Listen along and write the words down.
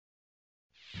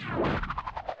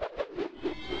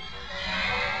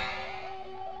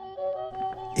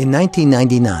In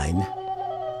 1999,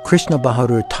 Krishna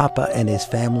Bahadur Thapa and his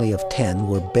family of 10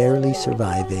 were barely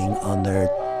surviving on their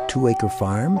 2-acre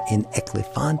farm in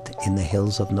Eklifant in the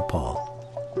hills of Nepal.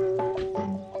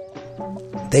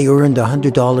 They earned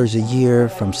 $100 a year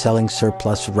from selling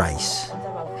surplus rice.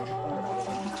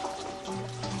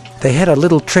 They had a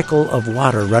little trickle of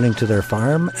water running to their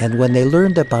farm, and when they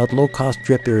learned about low-cost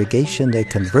drip irrigation, they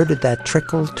converted that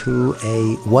trickle to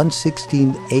a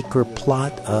 116-acre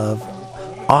plot of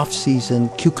off-season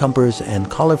cucumbers and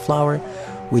cauliflower,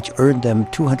 which earned them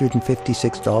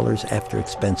 $256 after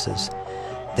expenses.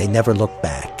 They never looked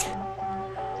back.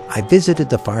 I visited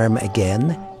the farm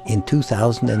again in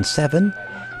 2007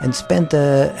 and spent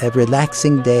a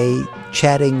relaxing day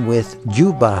chatting with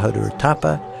Ju Bahadur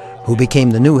Thapa, who became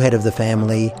the new head of the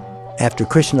family after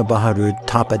Krishna Bahadur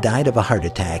Thapa died of a heart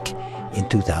attack in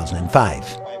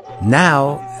 2005.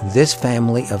 Now, this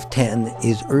family of 10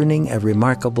 is earning a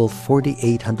remarkable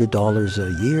 $4,800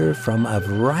 a year from a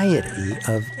variety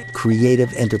of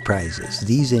creative enterprises.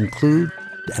 These include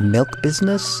a milk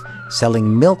business,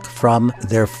 selling milk from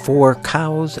their 4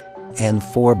 cows and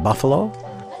 4 buffalo,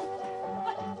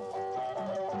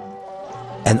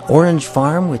 an orange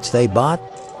farm which they bought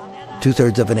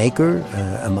 2/3 of an acre,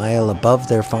 a mile above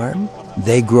their farm.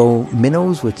 They grow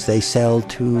minnows, which they sell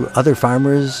to other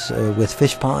farmers with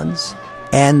fish ponds.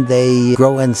 And they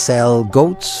grow and sell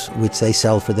goats, which they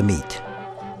sell for the meat.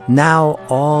 Now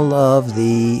all of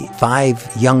the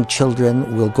 5 young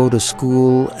children will go to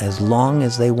school as long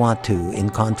as they want to, in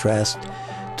contrast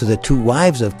to the 2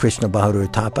 wives of Krishna Bahadur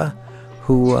Thapa,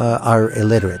 who are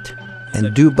illiterate.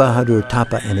 And Du Bahadur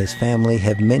Thapa and his family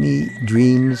have many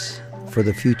dreams for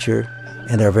the future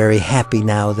and are very happy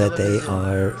now that they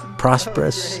are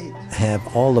prosperous, have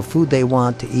all the food they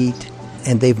want to eat,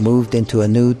 and they've moved into a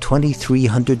new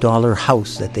 $2,300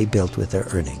 house that they built with their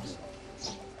earnings.